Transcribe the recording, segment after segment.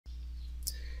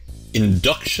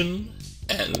Induction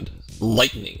and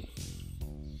Lighting.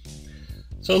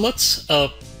 So let's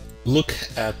look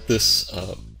at this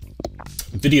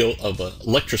video of an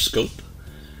electroscope,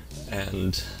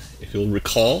 and if you'll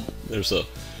recall, there's a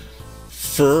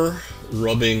fur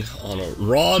rubbing on a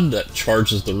rod that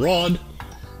charges the rod,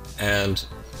 and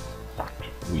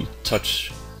we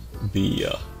touch the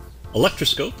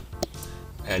electroscope,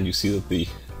 and you see that the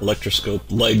electroscope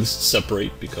legs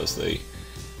separate because they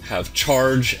have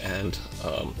charge and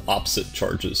opposite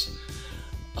charges,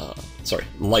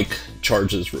 like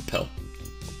charges repel.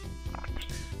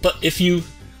 But if you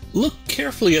look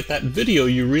carefully at that video,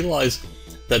 you realize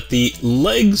that the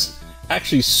legs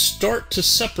actually start to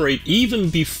separate even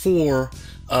before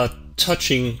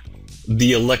touching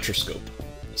the electroscope.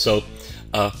 So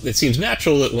it seems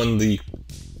natural that when the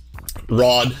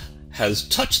rod has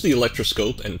touched the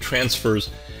electroscope and transfers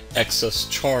excess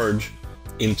charge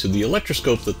into the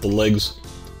electroscope that the legs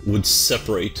would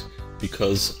separate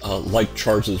because like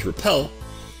charges repel.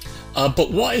 But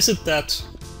why is it that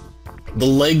the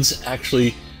legs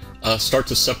actually start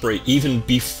to separate even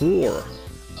before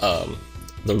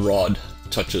the rod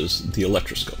touches the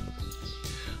electroscope?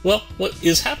 Well, what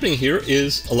is happening here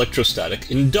is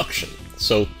electrostatic induction.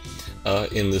 So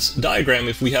in this diagram,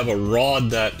 if we have a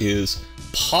rod that is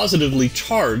positively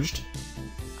charged,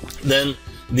 then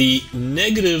the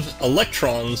negative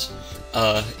electrons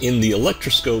in the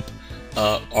electroscope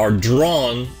are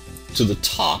drawn to the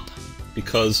top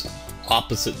because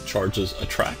opposite charges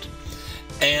attract.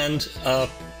 And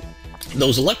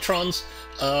those electrons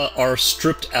are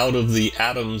stripped out of the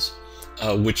atoms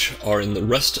which are in the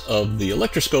rest of the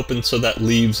electroscope, and so that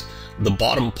leaves the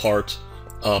bottom part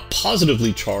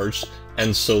positively charged,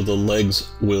 and so the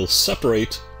legs will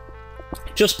separate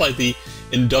just by the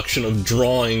induction of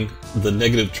drawing the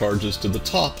negative charges to the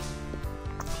top,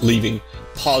 leaving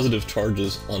positive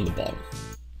charges on the bottom.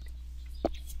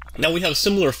 Now we have a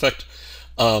similar effect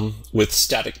with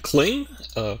static cling.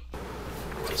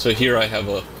 So here I have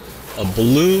a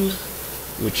balloon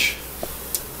which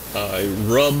I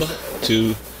rub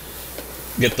to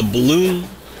get the balloon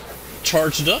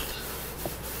charged up,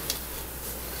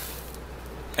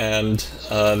 and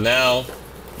now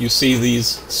you see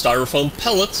these styrofoam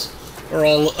pellets are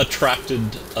all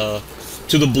attracted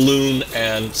to the balloon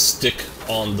and stick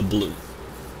on the balloon.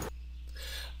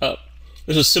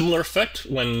 There's a similar effect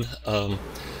when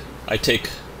I take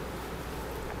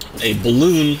a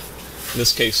balloon, in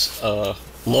this case a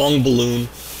long balloon,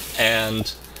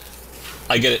 and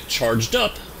I get it charged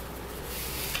up.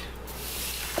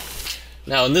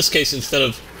 Now in this case, instead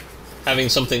of having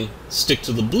something stick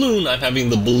to the balloon, I'm having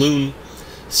the balloon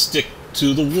stick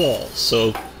to the wall.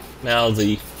 So now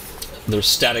there's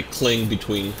static cling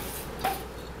between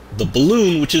the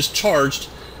balloon, which is charged,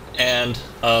 and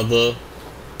the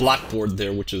blackboard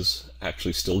there, which is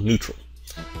actually still neutral.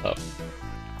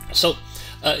 So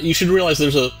you should realize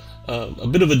there's a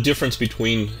bit of a difference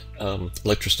between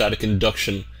electrostatic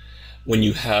induction when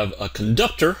you have a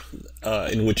conductor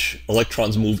in which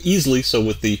electrons move easily. So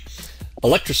with the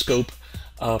electroscope,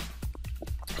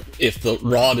 if the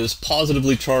rod is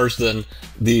positively charged, then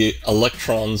the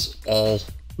electrons all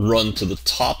run to the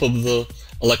top of the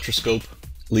electroscope,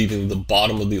 leaving the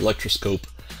bottom of the electroscope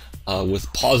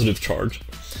with positive charge.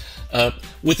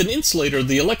 With an insulator,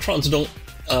 the electrons don't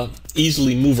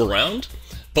easily move around,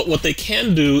 but what they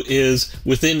can do is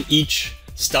within each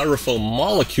styrofoam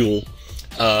molecule,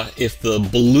 if the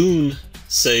balloon,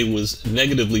 say, was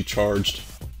negatively charged,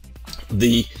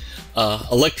 the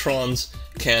electrons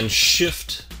can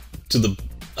shift to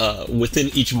the within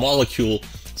each molecule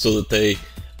so that they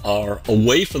are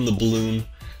away from the balloon,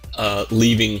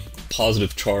 leaving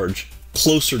positive charge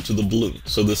closer to the balloon.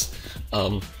 So this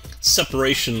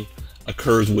separation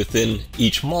occurs within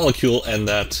each molecule, and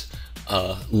that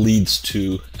leads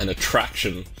to an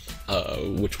attraction,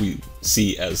 which we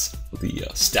see as the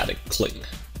static cling.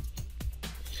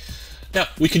 Now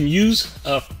we can use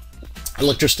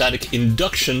electrostatic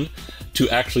induction to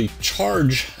actually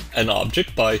charge an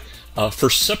object by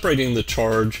first separating the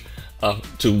charge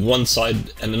to one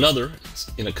side and another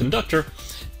in a conductor,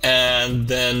 and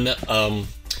then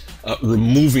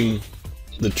removing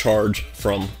the charge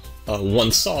from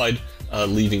one side,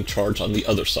 leaving charge on the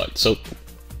other side. So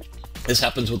this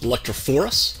happens with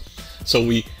electrophorus. So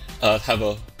we have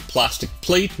a plastic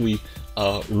plate, we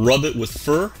rub it with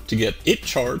fur to get it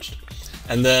charged,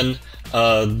 and then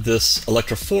this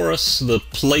electrophorus, the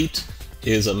plate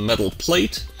is a metal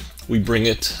plate. We bring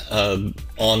it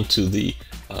onto the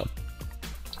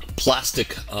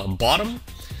plastic bottom.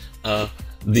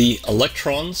 The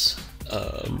electrons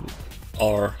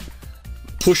are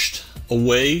pushed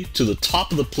away to the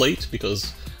top of the plate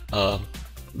because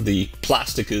the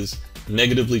plastic is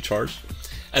negatively charged,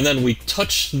 and then we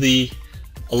touch the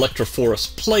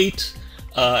electrophorus plate,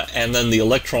 and then the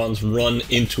electrons run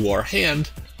into our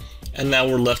hand, and now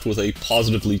we're left with a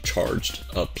positively charged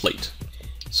plate.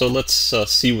 So let's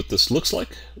see what this looks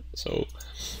like. So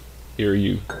here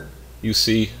you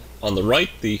see on the right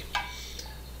the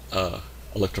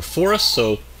electrophorus.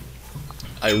 So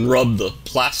I rub the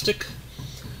plastic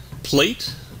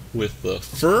plate with the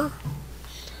fur.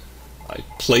 I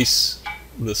place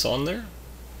this on there.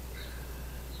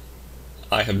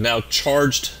 I have now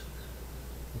charged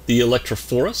the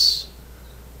electrophorus,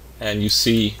 and you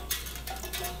see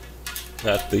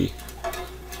that the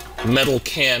metal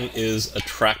can is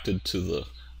attracted to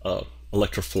the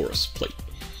electrophorus plate.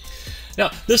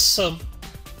 Now, this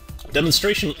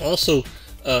demonstration also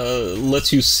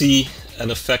lets you see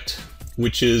an effect,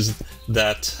 which is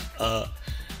that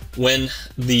when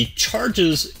the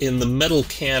charges in the metal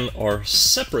can are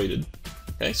separated,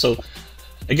 okay, so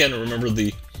again, remember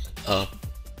the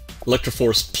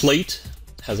electrophorus plate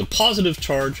has a positive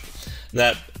charge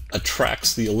that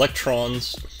attracts the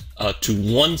electrons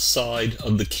to one side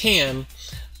of the can,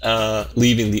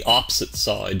 leaving the opposite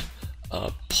side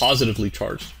positively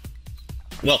charged.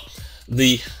 Well,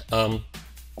 the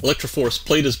electrophorus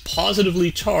plate is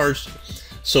positively charged,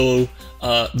 so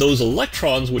those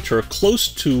electrons which are close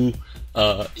to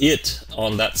it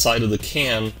on that side of the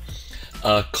can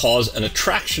cause an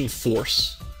attraction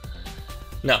force.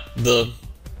 Now, the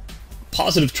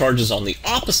positive charges on the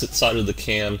opposite side of the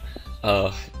can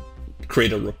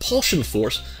create a repulsion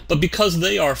force, but because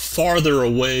they are farther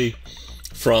away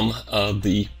from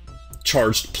the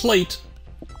charged plate,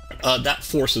 that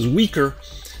force is weaker.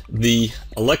 The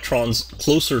electrons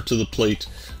closer to the plate,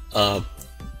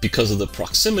 because of the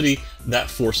proximity, that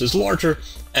force is larger,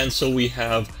 and so we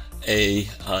have a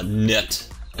net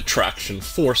attraction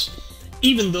force,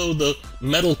 even though the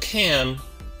metal can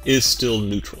is still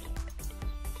neutral.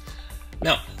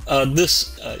 Now,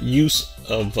 this use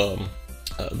of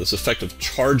this effect of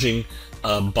charging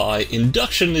by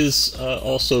induction is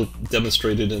also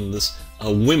demonstrated in this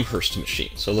Wimshurst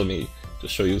machine. So let me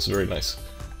just show you this very nice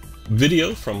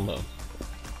video from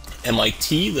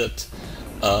MIT that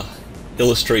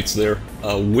illustrates their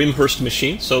Wimshurst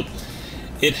machine. So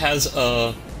it has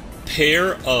a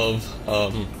pair of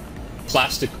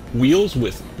plastic wheels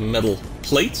with metal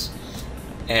plates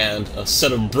and a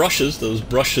set of brushes. Those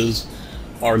brushes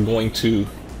are going to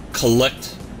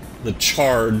collect the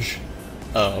charge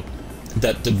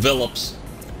that develops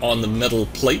on the metal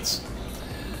plates.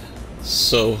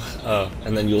 So,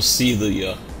 and then you'll see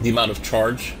the amount of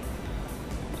charge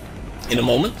in a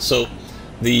moment. So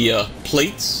the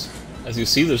plates, as you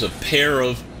see, there's a pair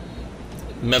of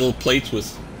metal plates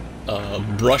with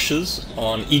brushes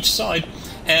on each side,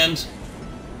 and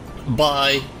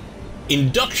by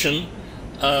induction,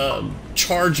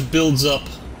 charge builds up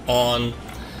on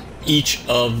each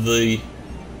of the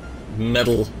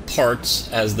metal parts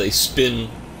as they spin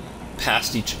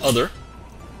past each other.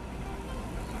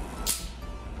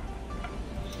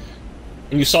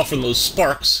 And you saw from those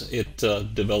sparks, it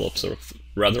develops a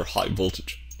rather high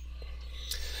voltage.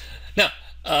 Now,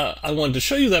 I wanted to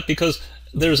show you that because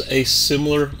there's a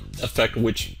similar effect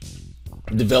which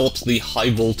develops the high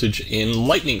voltage in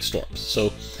lightning storms.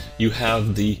 So you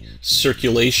have the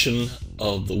circulation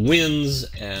of the winds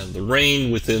and the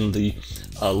rain within the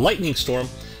lightning storm,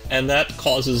 and that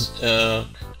causes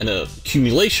an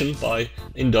accumulation by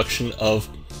induction of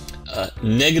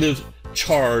negative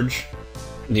charge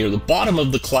near the bottom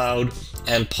of the cloud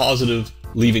and positive,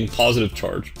 leaving positive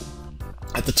charge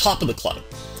at the top of the cloud.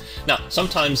 Now,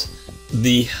 sometimes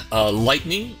the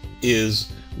lightning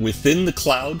is within the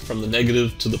cloud from the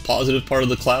negative to the positive part of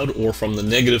the cloud, or from the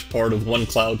negative part of one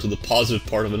cloud to the positive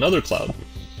part of another cloud.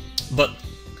 But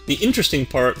the interesting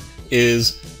part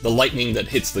is the lightning that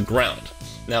hits the ground.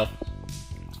 Now,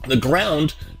 the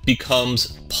ground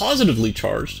becomes positively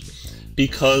charged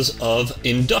because of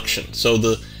induction. So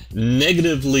the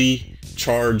negatively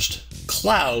charged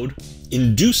cloud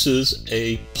induces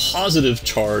a positive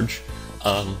charge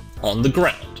on the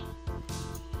ground.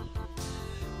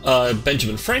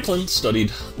 Benjamin Franklin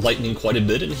studied lightning quite a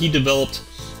bit, and he developed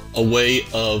a way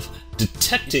of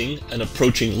detecting an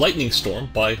approaching lightning storm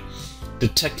by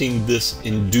detecting this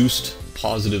induced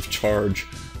positive charge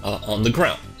on the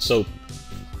ground. So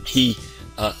he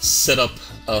set up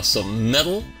some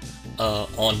metal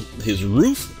on his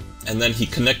roof, and then he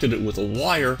connected it with a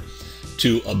wire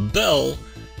to a bell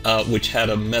which had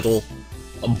a metal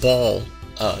ball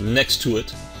next to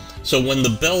it. So when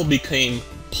the bell became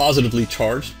positively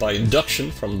charged by induction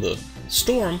from the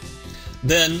storm,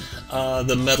 Then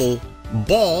the metal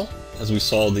ball, as we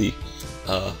saw the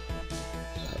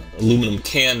aluminum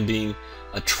can being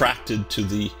attracted to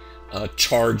the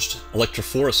charged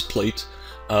electrophorus plate,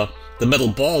 the metal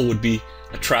ball would be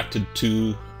attracted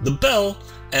to the bell,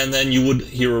 and then you would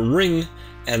hear a ring,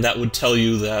 and that would tell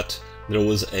you that there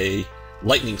was a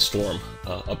lightning storm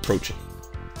approaching.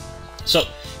 So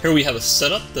here we have a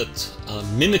setup that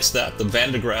mimics that. The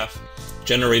Van de Graaff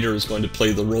generator is going to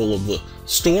play the role of the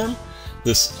storm.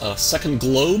 This second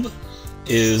globe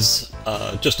is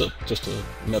just a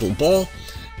metal ball,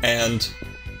 and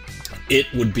it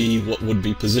would be what would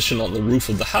be positioned on the roof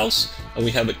of the house, and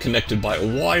we have it connected by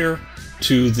a wire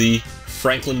to the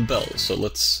Franklin bells. So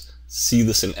let's see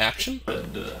this in action.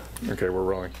 Okay, we're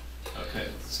rolling. Okay,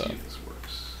 let's So. see if this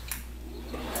works.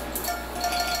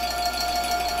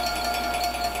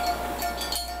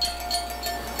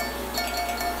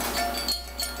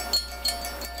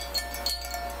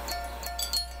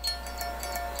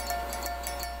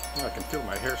 Oh, I can feel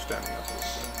my hair standing up a little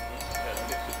bit.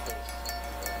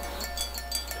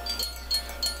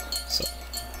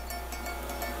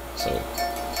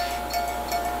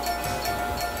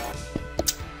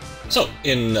 So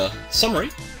in summary,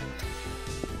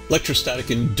 electrostatic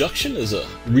induction is a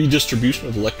redistribution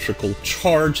of electrical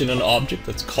charge in an object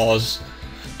that's caused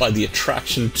by the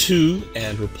attraction to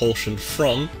and repulsion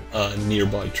from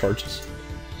nearby charges.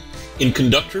 In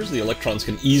conductors, the electrons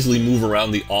can easily move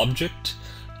around the object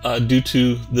due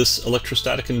to this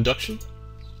electrostatic induction.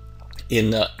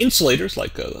 In insulators,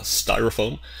 like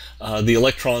styrofoam, the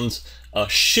electrons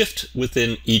shift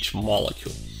within each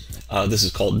molecule. This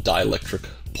is called dielectric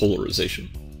polarization.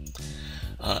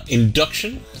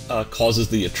 Induction causes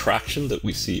the attraction that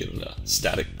we see in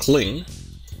static cling.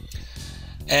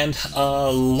 And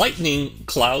lightning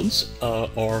clouds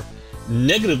are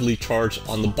negatively charged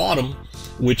on the bottom,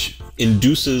 which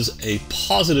induces a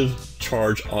positive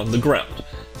charge on the ground,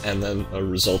 and then a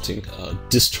resulting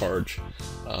discharge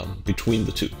between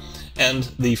the two. And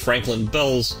the Franklin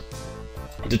bells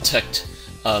detect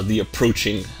the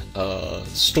approaching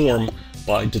storm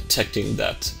by detecting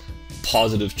that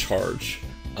positive charge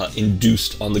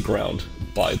induced on the ground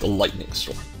by the lightning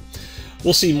storm.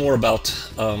 We'll see more about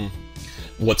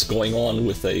what's going on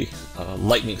with a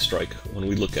lightning strike when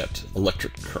we look at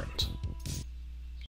electric current.